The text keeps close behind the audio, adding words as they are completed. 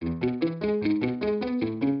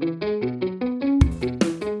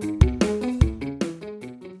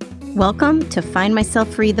Welcome to Find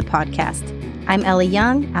Myself Free, the podcast. I'm Ellie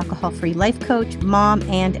Young, alcohol-free life coach, mom,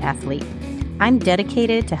 and athlete. I'm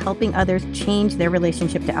dedicated to helping others change their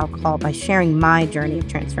relationship to alcohol by sharing my journey of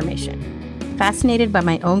transformation. Fascinated by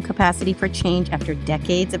my own capacity for change after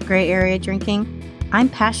decades of gray area drinking, I'm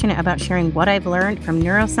passionate about sharing what I've learned from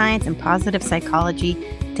neuroscience and positive psychology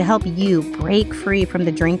to help you break free from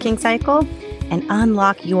the drinking cycle and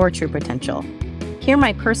unlock your true potential. Hear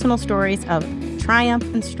my personal stories of triumph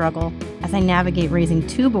and struggle as I navigate raising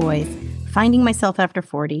two boys, finding myself after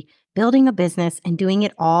 40, building a business, and doing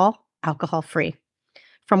it all alcohol-free.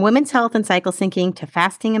 From women's health and cycle syncing to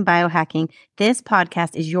fasting and biohacking, this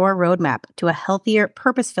podcast is your roadmap to a healthier,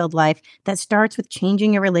 purpose-filled life that starts with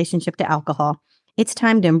changing your relationship to alcohol. It's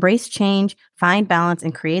time to embrace change, find balance,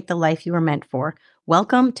 and create the life you were meant for.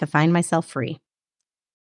 Welcome to Find Myself Free.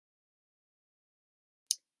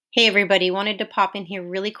 Hey everybody, wanted to pop in here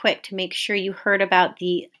really quick to make sure you heard about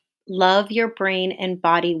the Love Your Brain and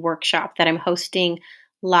Body workshop that I'm hosting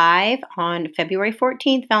live on February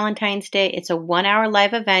 14th, Valentine's Day. It's a 1-hour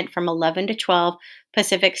live event from 11 to 12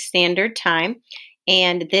 Pacific Standard Time.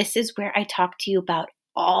 And this is where I talk to you about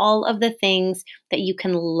all of the things that you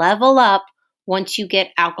can level up once you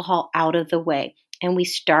get alcohol out of the way. And we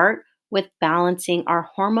start with balancing our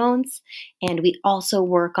hormones, and we also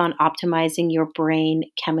work on optimizing your brain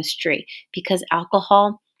chemistry because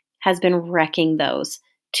alcohol has been wrecking those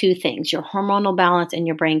two things, your hormonal balance and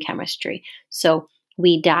your brain chemistry. So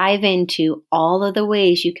we dive into all of the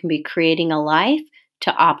ways you can be creating a life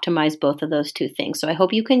to optimize both of those two things. So I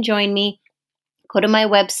hope you can join me. Go to my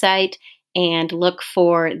website and look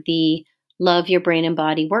for the Love Your Brain and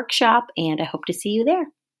Body workshop, and I hope to see you there.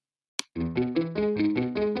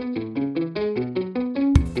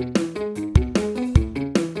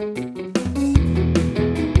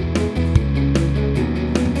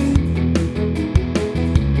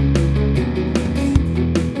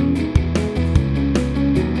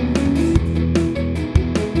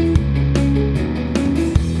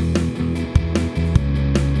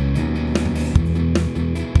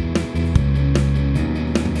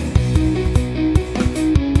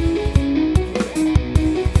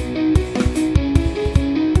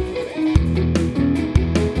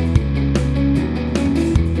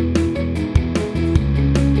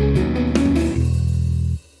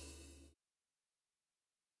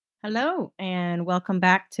 Hello, and welcome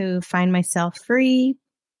back to Find Myself Free.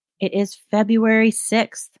 It is February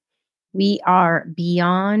 6th. We are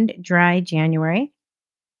beyond dry January.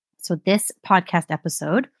 So this podcast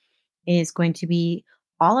episode is going to be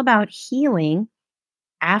all about healing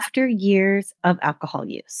after years of alcohol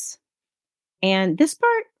use. And this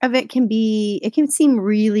part of it can seem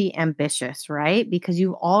really ambitious, right? Because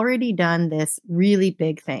you've already done this really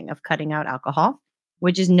big thing of cutting out alcohol,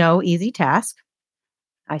 which is no easy task.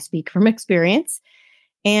 I speak from experience.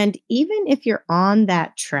 And even if you're on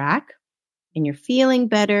that track and you're feeling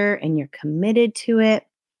better and you're committed to it,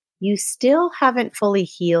 you still haven't fully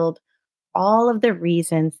healed all of the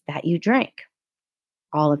reasons that you drank.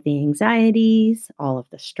 All of the anxieties, all of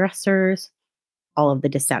the stressors, all of the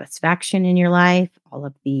dissatisfaction in your life, all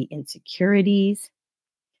of the insecurities.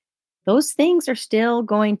 Those things are still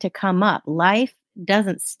going to come up. Life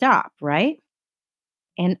doesn't stop, right?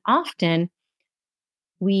 And often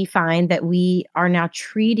we find that we are now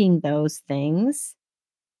treating those things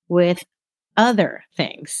with other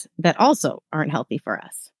things that also aren't healthy for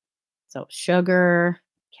us. So sugar,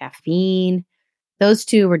 caffeine, those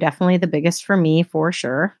two were definitely the biggest for me, for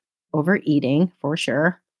sure. Overeating, for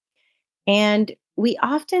sure. And we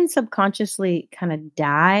often subconsciously kind of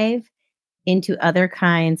dive into other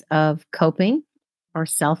kinds of coping or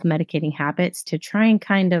self-medicating habits to try and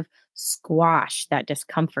kind of squash that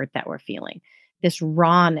discomfort that we're feeling. This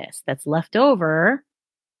rawness that's left over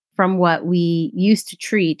from what we used to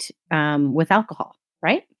treat with alcohol,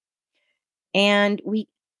 right? And we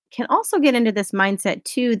can also get into this mindset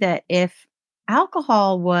too that if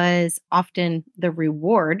alcohol was often the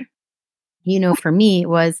reward, for me, it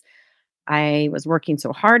was I was working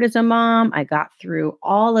so hard as a mom. I got through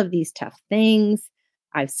all of these tough things.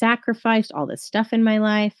 I've sacrificed all this stuff in my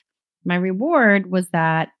life. My reward was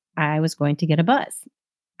that I was going to get a buzz.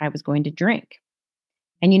 I was going to drink.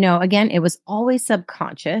 And, again, it was always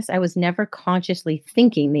subconscious. I was never consciously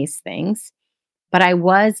thinking these things, but I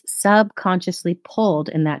was subconsciously pulled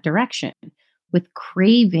in that direction with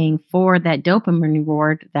craving for that dopamine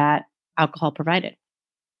reward that alcohol provided.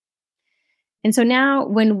 And so now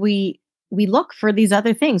when we look for these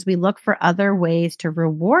other things, we look for other ways to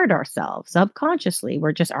reward ourselves subconsciously,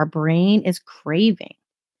 where just our brain is craving.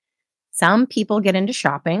 Some people get into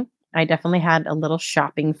shopping. I definitely had a little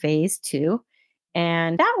shopping phase too.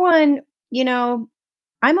 And that one, you know,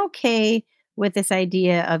 I'm okay with this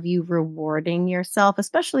idea of you rewarding yourself,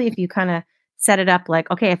 especially if you kind of set it up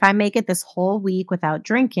like, okay, if I make it this whole week without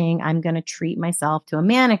drinking, I'm going to treat myself to a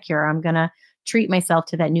manicure. I'm going to treat myself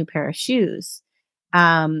to that new pair of shoes.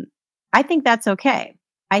 Um, I think that's okay.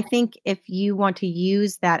 I think if you want to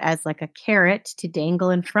use that as like a carrot to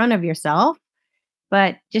dangle in front of yourself,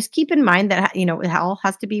 but just keep in mind that, it all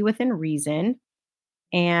has to be within reason.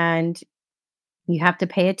 And you have to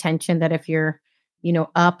pay attention that if you're,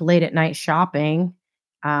 up late at night shopping,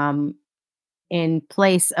 um, in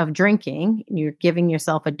place of drinking, you're giving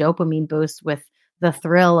yourself a dopamine boost with the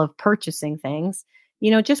thrill of purchasing things,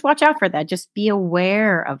 just watch out for that. Just be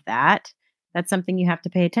aware of that. That's something you have to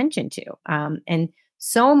pay attention to. And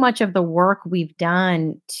so much of the work we've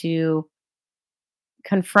done to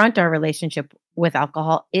confront our relationship with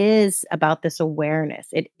alcohol is about this awareness.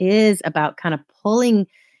 It is about kind of pulling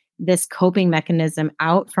this coping mechanism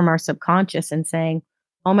out from our subconscious and saying,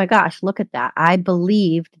 oh my gosh, look at that. I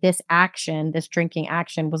believed this action, this drinking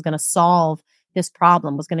action was going to solve this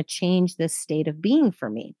problem, was going to change this state of being for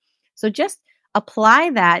me. So just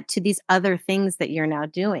apply that to these other things that you're now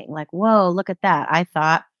doing. Like, whoa, look at that. I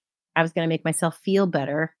thought I was going to make myself feel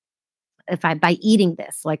better if I by eating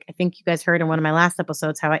this. Like I think you guys heard in one of my last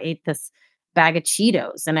episodes how I ate this bag of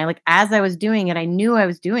Cheetos. And I like as I was doing it, I knew I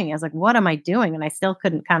was doing it. I was like, what am I doing? And I still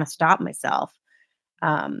couldn't kind of stop myself.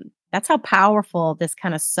 That's how powerful this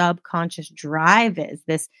kind of subconscious drive is,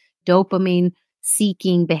 this dopamine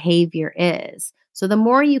seeking behavior is. So the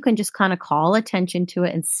more you can just kind of call attention to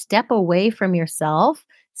it and step away from yourself,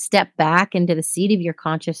 step back into the seat of your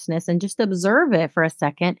consciousness and just observe it for a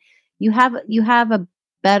second, you have a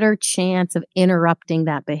better chance of interrupting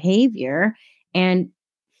that behavior and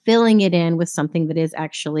filling it in with something that is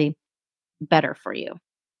actually better for you.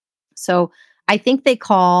 So I think they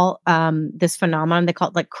call this phenomenon, they call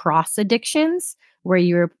it like cross addictions, where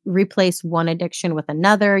you replace one addiction with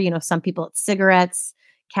another. Some people it's cigarettes,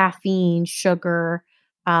 caffeine, sugar.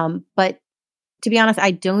 But to be honest,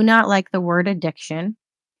 I do not like the word addiction.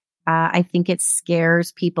 I think it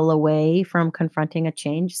scares people away from confronting a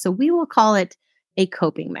change. So we will call it a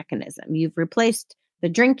coping mechanism. You've replaced the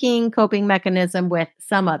drinking coping mechanism with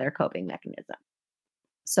some other coping mechanism.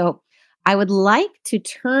 So I would like to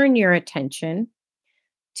turn your attention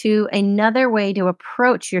to another way to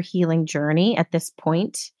approach your healing journey at this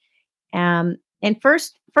point. And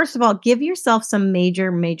first of all, give yourself some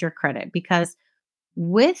major credit because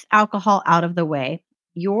with alcohol out of the way,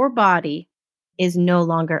 your body is no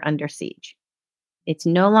longer under siege. It's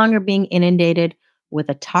no longer being inundated with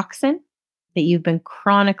a toxin that you've been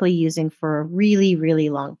chronically using for a really, really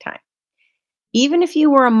long time. Even if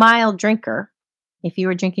you were a mild drinker, if you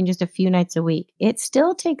were drinking just a few nights a week, it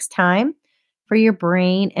still takes time for your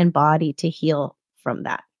brain and body to heal from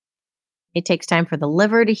that. It takes time for the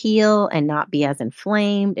liver to heal and not be as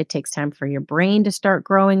inflamed. It takes time for your brain to start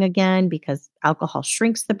growing again because alcohol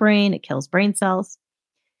shrinks the brain, it kills brain cells.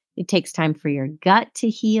 It takes time for your gut to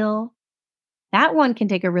heal. That one can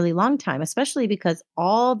take a really long time, especially because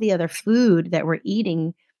all the other food that we're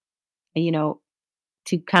eating, you know,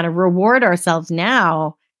 to kind of reward ourselves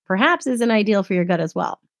now, perhaps isn't ideal for your gut as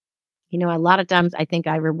well. A lot of times I think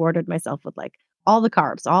I rewarded myself with like all the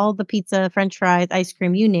carbs, all the pizza, french fries, ice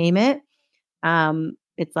cream, you name it.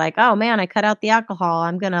 It's like, oh man, I cut out the alcohol.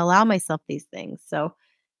 I'm going to allow myself these things. So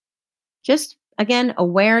just again,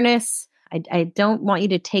 awareness. I don't want you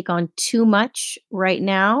to take on too much right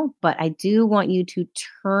now, but I do want you to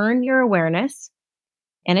turn your awareness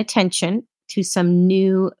and attention to some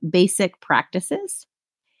new basic practices.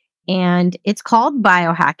 And it's called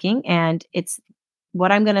biohacking. And it's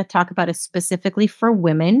what I'm going to talk about is specifically for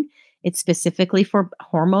women. It's specifically for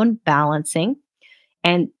hormone balancing.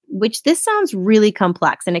 And which this sounds really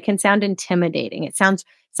complex and it can sound intimidating. It sounds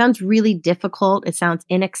really difficult. It sounds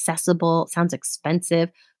inaccessible. It sounds expensive,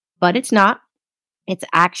 but it's not. It's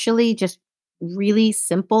actually just really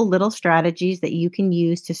simple little strategies that you can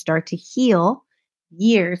use to start to heal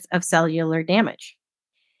years of cellular damage.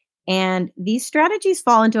 And these strategies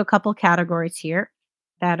fall into a couple categories here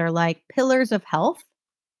that are like pillars of health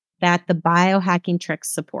that the biohacking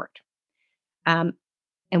tricks support. And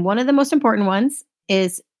one of the most important ones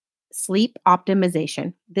is sleep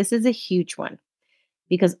optimization. This is a huge one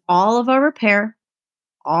because all of our repair,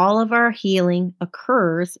 all of our healing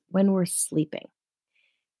occurs when we're sleeping.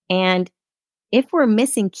 And if we're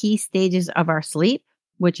missing key stages of our sleep,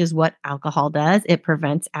 which is what alcohol does, it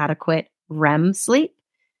prevents adequate REM sleep,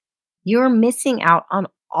 you're missing out on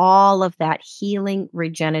all of that healing,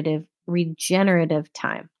 regenerative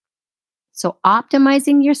time. So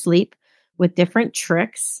optimizing your sleep with different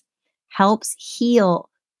tricks helps heal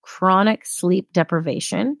chronic sleep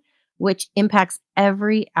deprivation, which impacts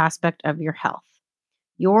every aspect of your health.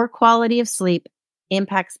 Your quality of sleep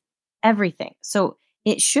impacts everything. So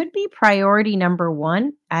it should be priority number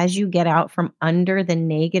one as you get out from under the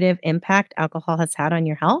negative impact alcohol has had on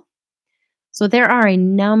your health. So there are a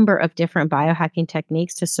number of different biohacking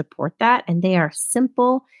techniques to support that, and they are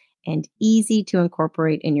simple and easy to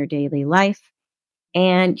incorporate in your daily life.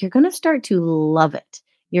 And you're going to start to love it.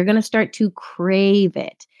 You're going to start to crave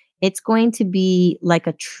it. It's going to be like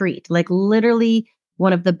a treat, like literally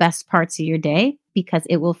one of the best parts of your day because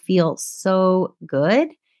it will feel so good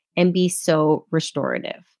and be so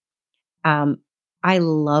restorative. Um, I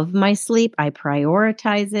love my sleep. I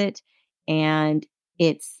prioritize it. And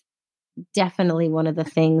it's definitely one of the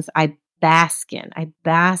things I bask in. I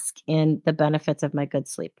bask in the benefits of my good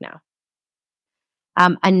sleep now.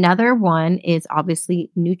 Another one is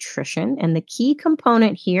obviously nutrition. And the key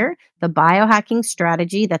component here, the biohacking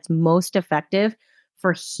strategy that's most effective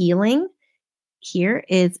for healing here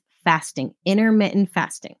is fasting, intermittent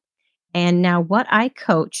fasting. And now, what I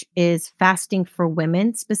coach is fasting for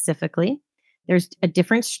women specifically. There's a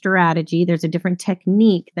different strategy, there's a different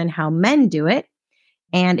technique than how men do it.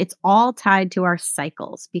 And it's all tied to our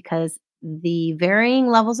cycles because the varying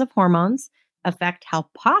levels of hormones affect how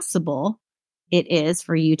possible it is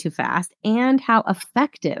for you to fast and how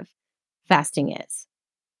effective fasting is.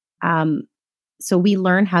 Um, so we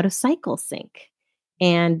learn how to cycle sync.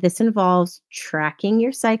 And this involves tracking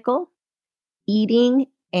your cycle, eating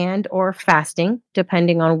and or fasting,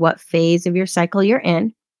 depending on what phase of your cycle you're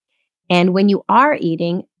in. And when you are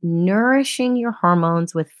eating, nourishing your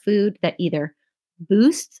hormones with food that either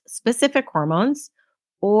boosts specific hormones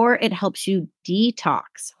or it helps you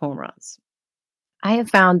detox hormones. I have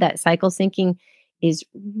found that cycle syncing is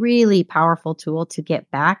really powerful tool to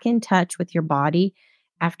get back in touch with your body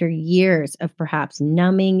after years of perhaps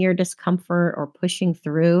numbing your discomfort or pushing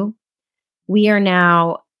through. We are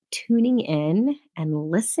now tuning in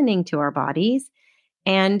and listening to our bodies,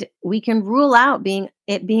 and we can rule out being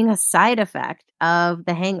a side effect of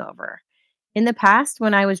the hangover. In the past,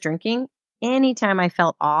 when I was drinking, anytime I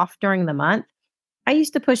felt off during the month, I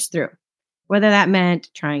used to push through, whether that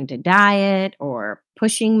meant trying to diet or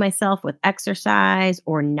pushing myself with exercise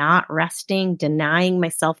or not resting, denying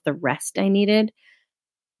myself the rest I needed.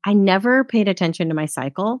 I never paid attention to my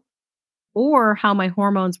cycle or how my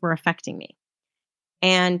hormones were affecting me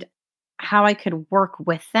and how I could work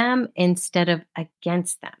with them instead of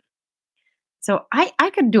against them. So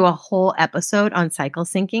I could do a whole episode on cycle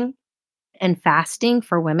syncing and fasting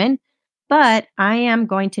for women, but I am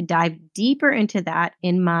going to dive deeper into that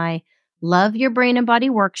in my Love Your Brain and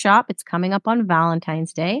Body workshop. It's coming up on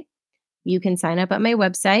Valentine's Day. You can sign up at my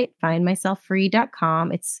website,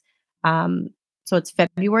 findmyselffree.com. It's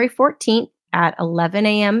February 14th at 11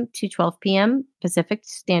 a.m. to 12 p.m. Pacific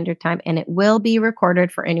Standard Time, and it will be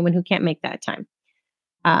recorded for anyone who can't make that time.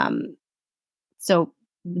 So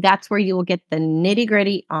that's where you will get the nitty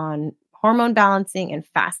gritty on hormone balancing and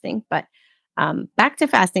fasting. But back to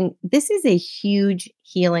fasting, this is a huge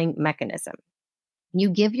healing mechanism. You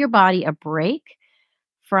give your body a break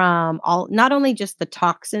from not only just the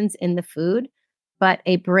toxins in the food, but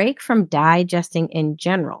a break from digesting in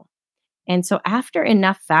general. And so after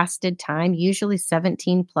enough fasted time, usually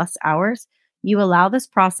 17 plus hours, you allow this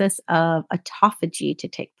process of autophagy to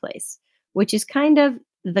take place, which is kind of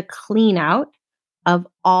the clean out of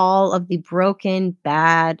all of the broken,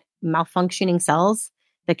 bad, malfunctioning cells,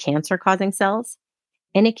 the cancer causing cells.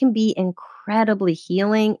 And it can be incredibly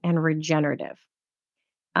healing and regenerative.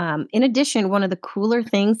 In addition, one of the cooler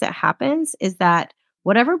things that happens is that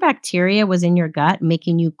whatever bacteria was in your gut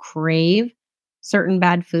making you crave certain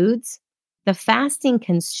bad foods, the fasting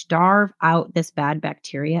can starve out this bad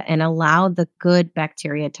bacteria and allow the good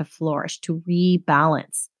bacteria to flourish, to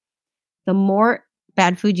rebalance. The more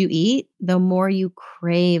bad food you eat, the more you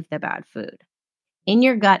crave the bad food. In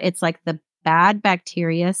your gut, it's like the bad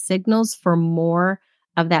bacteria signals for more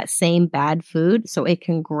of that same bad food so it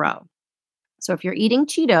can grow. So if you're eating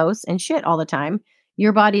Cheetos and shit all the time,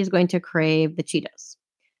 your body is going to crave the Cheetos.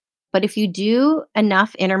 But if you do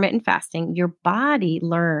enough intermittent fasting, your body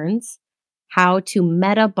learns how to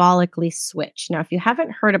metabolically switch. Now, if you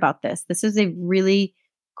haven't heard about this, this is a really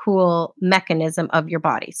cool mechanism of your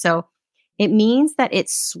body. So it means that it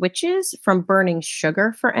switches from burning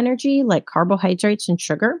sugar for energy, like carbohydrates and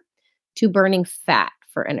sugar, to burning fat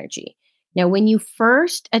for energy. Now, when you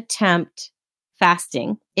first attempt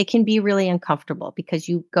fasting, it can be really uncomfortable because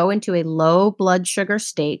you go into a low blood sugar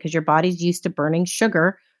state because your body's used to burning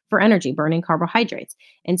sugar for energy, burning carbohydrates.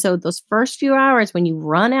 And so those first few hours when you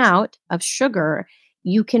run out of sugar,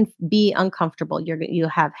 you can be uncomfortable. You'll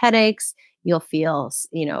have headaches, you'll feel,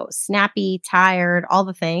 snappy, tired, all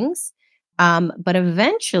the things. But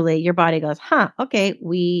eventually your body goes, huh, okay,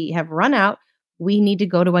 we have run out. We need to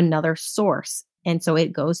go to another source. And so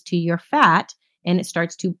it goes to your fat and it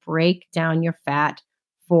starts to break down your fat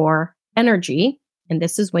for energy. And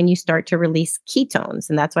this is when you start to release ketones.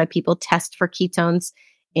 And that's why people test for ketones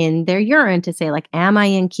in their urine to say, like, am I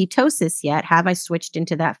in ketosis yet? Have I switched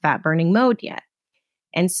into that fat burning mode yet?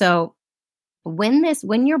 And so when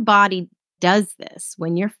your body does this,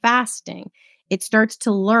 when you're fasting, it starts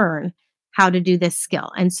to learn how to do this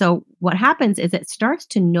skill. And so what happens is it starts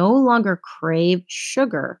to no longer crave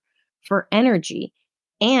sugar for energy,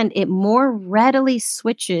 and it more readily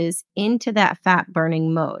switches into that fat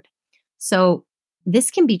burning mode. So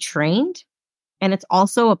this can be trained, and it's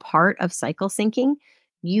also a part of cycle syncing.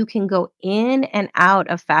 You can go in and out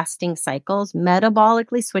of fasting cycles,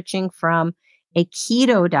 metabolically switching from a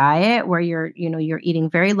keto diet where you're eating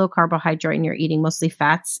very low carbohydrate and you're eating mostly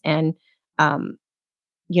fats and um,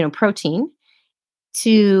 protein,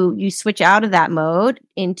 to you switch out of that mode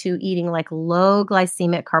into eating like low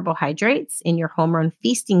glycemic carbohydrates in your hormone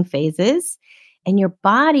feasting phases. And your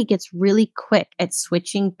body gets really quick at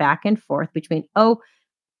switching back and forth between,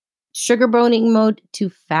 sugar burning mode to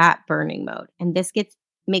fat burning mode. And this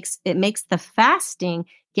makes the fasting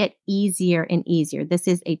get easier and easier. This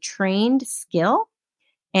is a trained skill,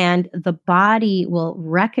 and the body will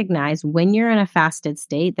recognize when you're in a fasted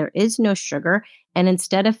state, there is no sugar. And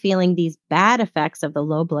instead of feeling these bad effects of the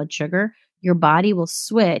low blood sugar, your body will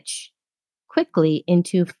switch quickly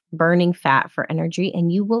into burning fat for energy,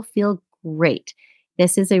 and you will feel great.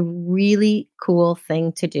 This is a really cool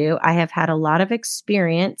thing to do. I have had a lot of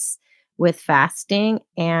experience with fasting,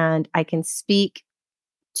 and I can speak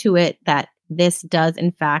to it that this does,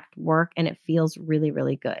 in fact, work, and it feels really,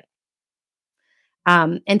 really good.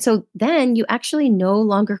 And so then you actually no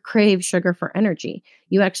longer crave sugar for energy.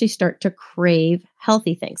 You actually start to crave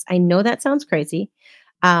healthy things. I know that sounds crazy,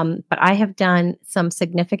 but I have done some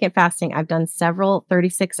significant fasting. I've done several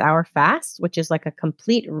 36-hour fasts, which is like a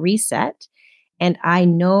complete reset. And I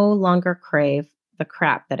no longer crave the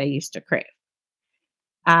crap that I used to crave.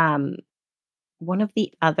 Um, One of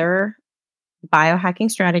the other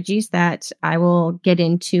biohacking strategies that I will get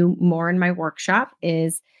into more in my workshop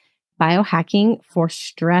is biohacking for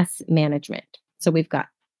stress management. So we've got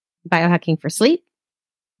biohacking for sleep,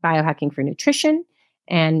 biohacking for nutrition,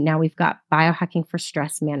 and now we've got biohacking for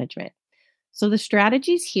stress management. So the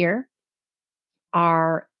strategies here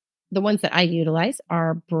are the ones that I utilize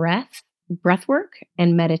are breath work,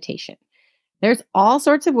 and meditation. There's all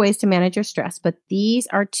sorts of ways to manage your stress, but these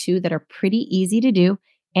are two that are pretty easy to do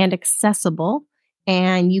and accessible,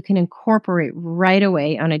 and you can incorporate right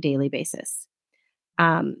away on a daily basis.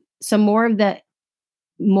 Some more of the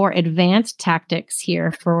more advanced tactics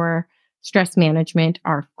here for stress management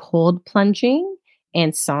are cold plunging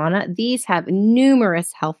and sauna. These have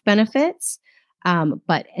numerous health benefits,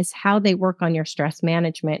 but as how they work on your stress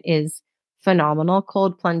management is phenomenal.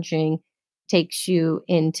 Cold plunging takes you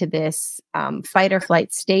into this fight or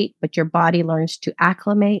flight state, but your body learns to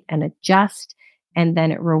acclimate and adjust, and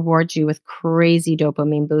then it rewards you with crazy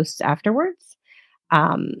dopamine boosts afterwards.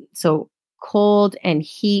 So cold and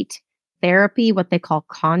heat therapy, what they call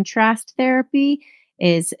contrast therapy,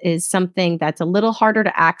 is something that's a little harder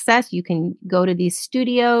to access. You can go to these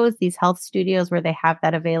studios, these health studios where they have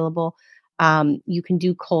that available. You can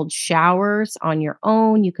do cold showers on your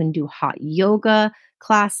own. You can do hot yoga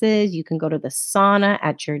classes. You can go to the sauna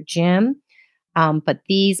at your gym. But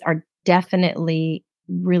these are definitely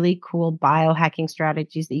really cool biohacking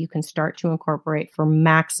strategies that you can start to incorporate for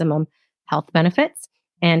maximum health benefits.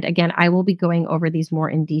 And again, I will be going over these more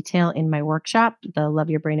in detail in my workshop, the Love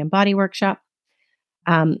Your Brain and Body workshop.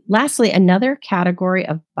 Lastly, another category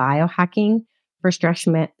of biohacking for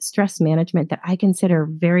stress management that I consider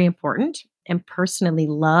very important and personally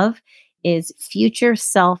love is future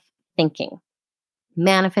self thinking,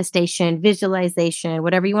 manifestation, visualization,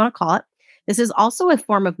 whatever you want to call it. This is also a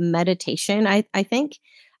form of meditation, I think.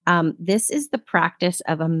 This is the practice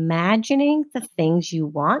of imagining the things you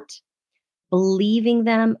want, believing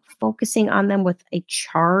them, focusing on them with a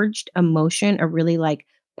charged emotion, a really like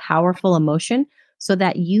powerful emotion, so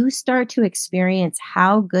that you start to experience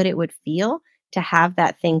how good it would feel to have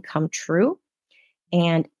that thing come true.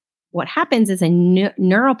 And what happens is a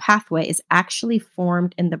neural pathway is actually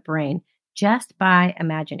formed in the brain just by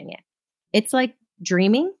imagining it. It's like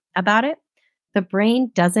dreaming about it. The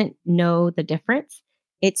brain doesn't know the difference.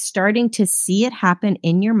 It's starting to see it happen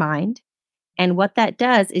in your mind. And what that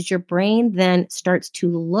does is your brain then starts to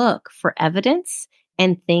look for evidence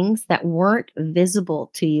and things that weren't visible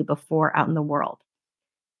to you before out in the world.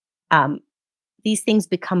 Um, these things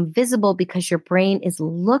become visible because your brain is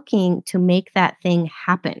looking to make that thing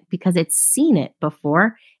happen because it's seen it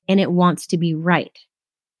before and it wants to be right.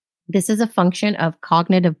 This is a function of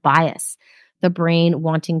cognitive bias, the brain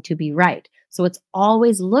wanting to be right. So it's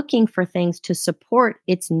always looking for things to support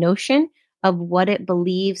its notion of what it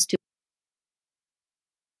believes to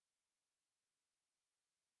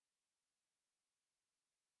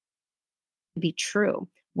be true.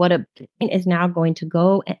 What a brain is now going to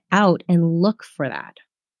go out and look for that.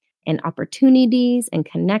 And opportunities and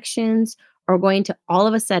connections are going to all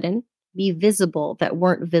of a sudden be visible that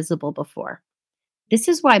weren't visible before. This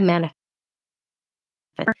is why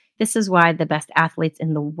this is why the best athletes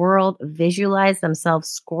in the world visualize themselves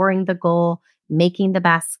scoring the goal, making the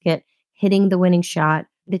basket, hitting the winning shot,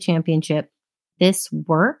 the championship. This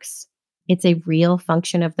works. It's a real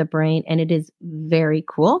function of the brain and it is very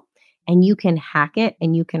cool. And you can hack it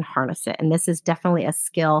and you can harness it. And this is definitely a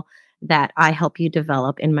skill that I help you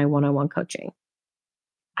develop in my one on one coaching.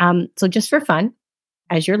 So, just for fun,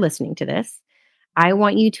 as you're listening to this, I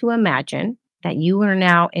want you to imagine that you are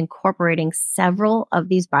now incorporating several of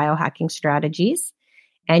these biohacking strategies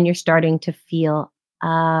and you're starting to feel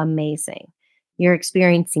amazing. You're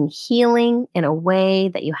experiencing healing in a way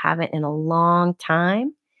that you haven't in a long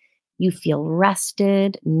time. You feel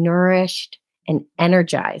rested, nourished, and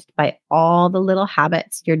energized by all the little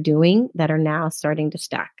habits you're doing that are now starting to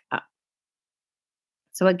stack up.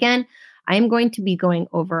 So, again, I am going to be going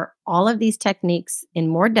over all of these techniques in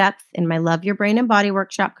more depth in my Love Your Brain and Body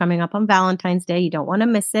workshop coming up on Valentine's Day. You don't want to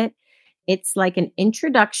miss it. It's like an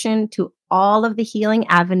introduction to all of the healing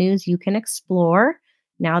avenues you can explore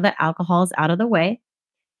now that alcohol is out of the way.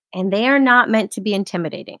 And they are not meant to be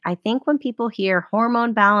intimidating. I think when people hear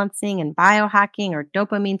hormone balancing and biohacking or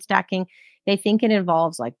dopamine stacking, they think it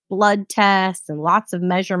involves like blood tests and lots of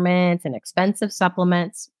measurements and expensive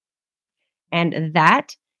supplements. And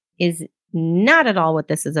that is not at all what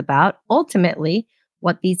this is about. Ultimately,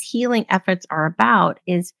 what these healing efforts are about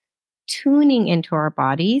is tuning into our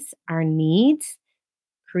bodies, our needs,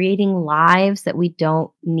 creating lives that we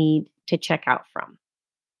don't need to check out from.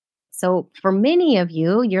 So, for many of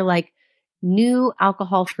you, you're like new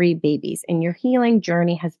alcohol free babies, and your healing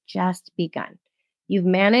journey has just begun. You've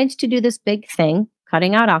managed to do this big thing,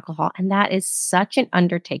 cutting out alcohol, and that is such an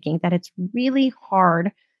undertaking that it's really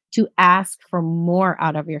hard to ask for more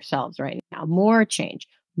out of yourselves right now, more change,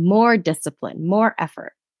 more discipline, more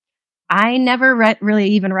effort. I never really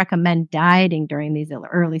even recommend dieting during these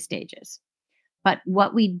early stages. But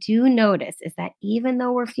what we do notice is that even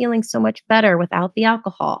though we're feeling so much better without the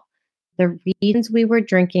alcohol, the reasons we were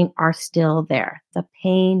drinking are still there. The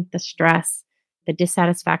pain, the stress, the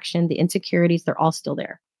dissatisfaction, the insecurities, they're all still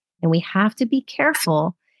there. And we have to be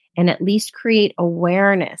careful and at least create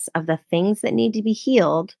awareness of the things that need to be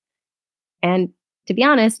healed. And to be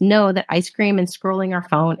honest, know that ice cream and scrolling our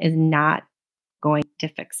phone is not going to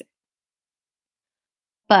fix it.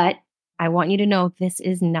 But I want you to know this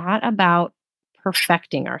is not about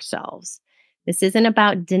perfecting ourselves. This isn't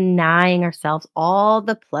about denying ourselves all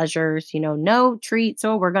the pleasures, no treats.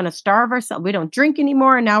 Oh, we're going to starve ourselves. We don't drink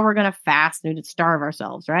anymore. And now we're going to fast and starve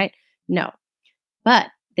ourselves, right? No. But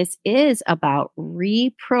this is about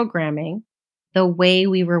reprogramming the way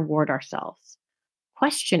we reward ourselves,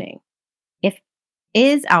 questioning if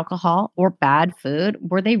is alcohol or bad food,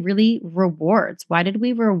 were they really rewards? Why did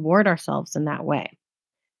we reward ourselves in that way?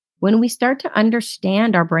 When we start to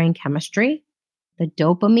understand our brain chemistry, the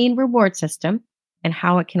dopamine reward system, and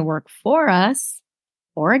how it can work for us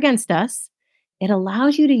or against us, it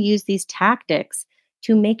allows you to use these tactics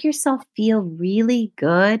to make yourself feel really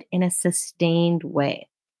good in a sustained way,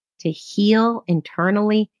 to heal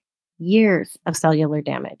internally years of cellular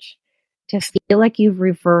damage, to feel like you've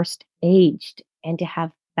reversed aged, and to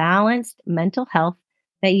have balanced mental health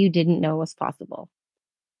that you didn't know was possible.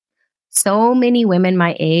 So many women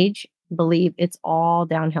my age believe it's all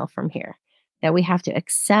downhill from here, that we have to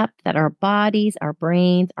accept that our bodies, our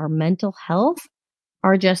brains, our mental health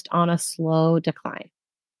are just on a slow decline.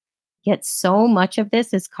 Yet so much of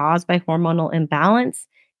this is caused by hormonal imbalance,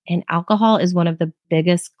 and alcohol is one of the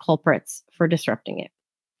biggest culprits for disrupting it.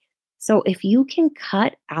 So if you can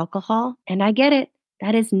cut alcohol, and I get it,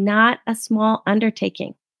 that is not a small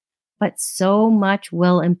undertaking, but so much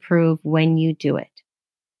will improve when you do it.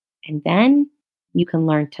 And then you can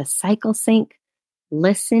learn to cycle sync,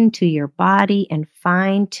 listen to your body, and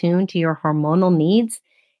fine tune to your hormonal needs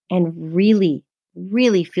and really,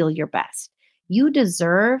 really feel your best. You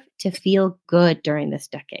deserve to feel good during this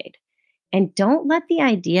decade. And don't let the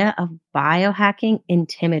idea of biohacking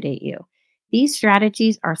intimidate you. These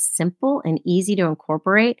strategies are simple and easy to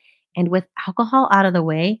incorporate. And with alcohol out of the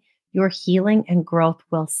way, your healing and growth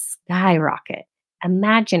will skyrocket.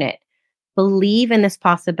 Imagine it. Believe in this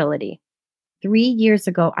possibility. 3 years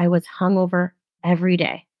ago, I was hungover every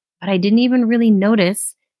day, but I didn't even really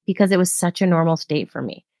notice because it was such a normal state for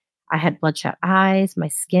me. I had bloodshot eyes, my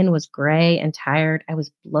skin was gray and tired, I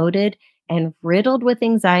was bloated and riddled with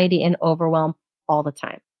anxiety and overwhelm all the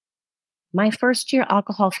time. My first year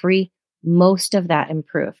alcohol free, most of that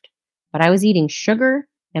improved, but I was eating sugar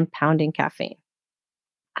and pounding caffeine.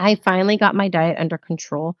 I finally got my diet under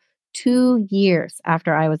control 2 years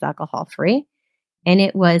after I was alcohol free, and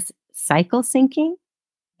it was cycle syncing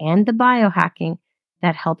and the biohacking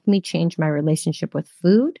that helped me change my relationship with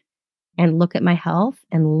food and look at my health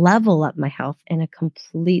and level up my health in a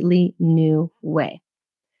completely new way.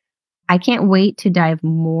 I can't wait to dive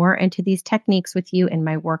more into these techniques with you in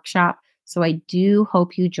my workshop. So I do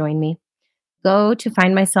hope you join me. Go to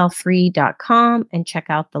findmyselffree.com and check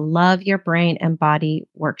out the Love Your Brain and Body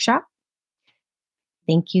workshop.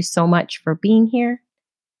 Thank you so much for being here.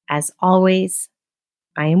 As always,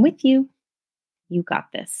 I am with you. You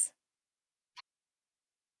got this.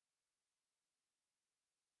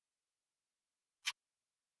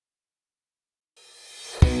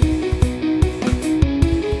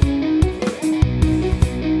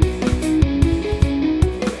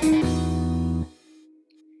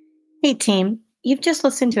 Hey, team. You've just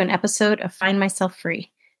listened to an episode of Find Myself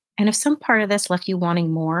Free. And if some part of this left you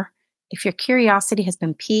wanting more, if your curiosity has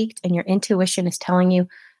been piqued and your intuition is telling you,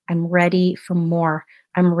 I'm ready for more,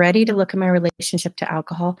 I'm ready to look at my relationship to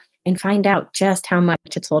alcohol and find out just how much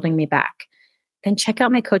it's holding me back, then check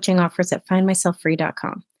out my coaching offers at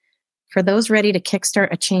findmyselffree.com. For those ready to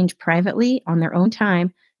kickstart a change privately on their own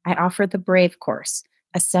time, I offer the Brave course,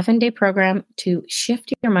 a 7-day program to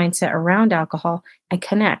shift your mindset around alcohol and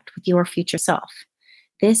connect with your future self.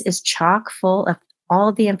 This is chock full of all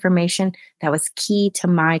of the information that was key to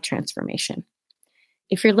my transformation.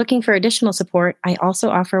 If you're looking for additional support, I also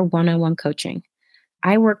offer one-on-one coaching.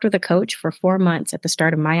 I worked with a coach for 4 months at the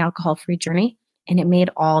start of my alcohol free journey, and it made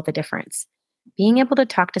all the difference. Being able to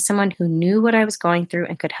talk to someone who knew what I was going through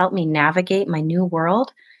and could help me navigate my new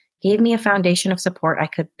world gave me a foundation of support I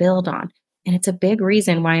could build on. And it's a big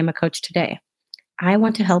reason why I'm a coach today. I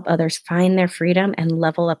want to help others find their freedom and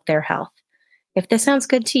level up their health. If this sounds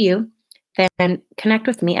good to you, then connect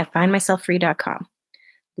with me at findmyselffree.com.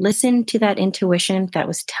 Listen to that intuition that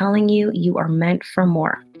was telling you you are meant for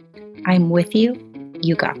more. I'm with you.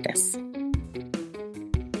 You got this.